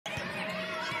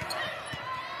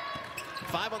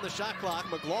5 on the shot clock.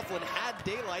 McLaughlin had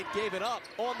daylight, gave it up.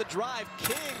 On the drive,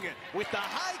 King with the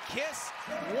high kiss.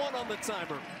 1 on the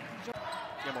timer.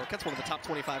 Yeah, Marquette's one of the top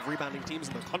 25 rebounding teams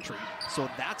in the country, so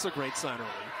that's a great sign early.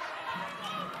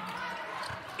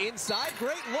 Inside,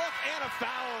 great look, and a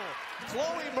foul.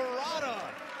 Chloe Murata.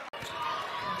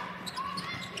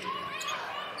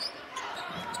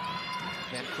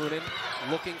 Van Clunin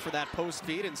looking for that post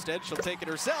feed. Instead, she'll take it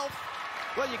herself.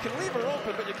 Well, you can leave her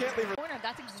open, but you can't leave her.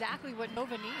 That's exactly what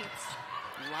Nova needs.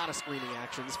 A lot of screening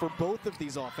actions for both of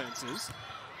these offenses.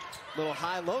 Little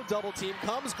high-low double team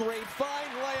comes. Great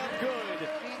find, layup good.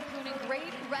 Including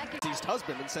great recognition. His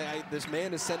husband and say, this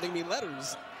man is sending me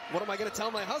letters. What am I going to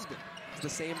tell my husband? It's the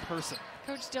same person.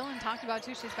 Coach Dillon talked about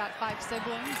too. She's got 5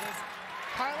 siblings.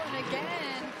 Carlin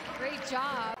again. Great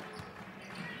job.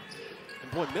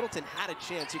 And boy, Middleton had a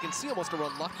chance. You can see almost a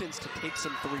reluctance to take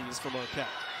some threes from Marquette,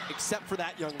 except for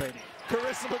that young lady,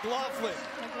 Carissa McLaughlin.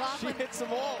 She hits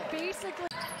them all. Basically.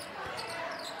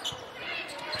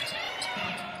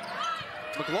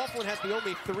 McLaughlin has the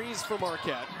only threes for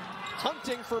Marquette.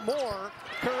 Hunting for more,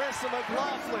 Carissa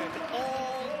McLaughlin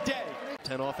all day.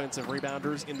 10 offensive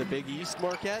rebounders in the Big East,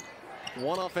 Marquette.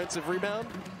 1 offensive rebound.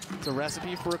 It's a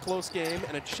recipe for a close game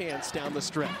and a chance down the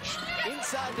stretch.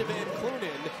 Inside to Van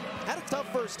Clunin. Had a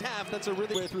tough first half. That's a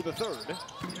really way through the third.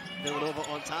 Villanova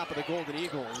on top of the Golden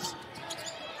Eagles.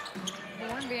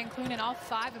 Warren Van Clunin, all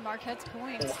 5 of Marquette's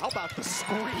points. Oh, how about the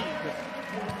screen?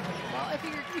 Well, if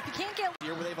you can't get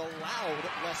here where they've allowed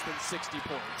less than 60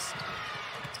 points.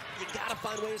 You gotta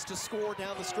find ways to score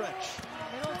down the stretch.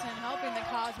 Middleton helping the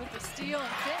cause with the steal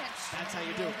and finish. That's how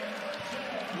you do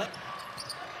it.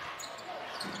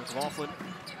 McLaughlin,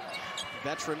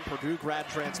 veteran Purdue grad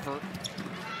transfer,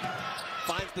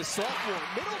 finds the sophomore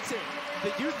Middleton,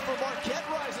 the youth from Marquette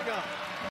rising up.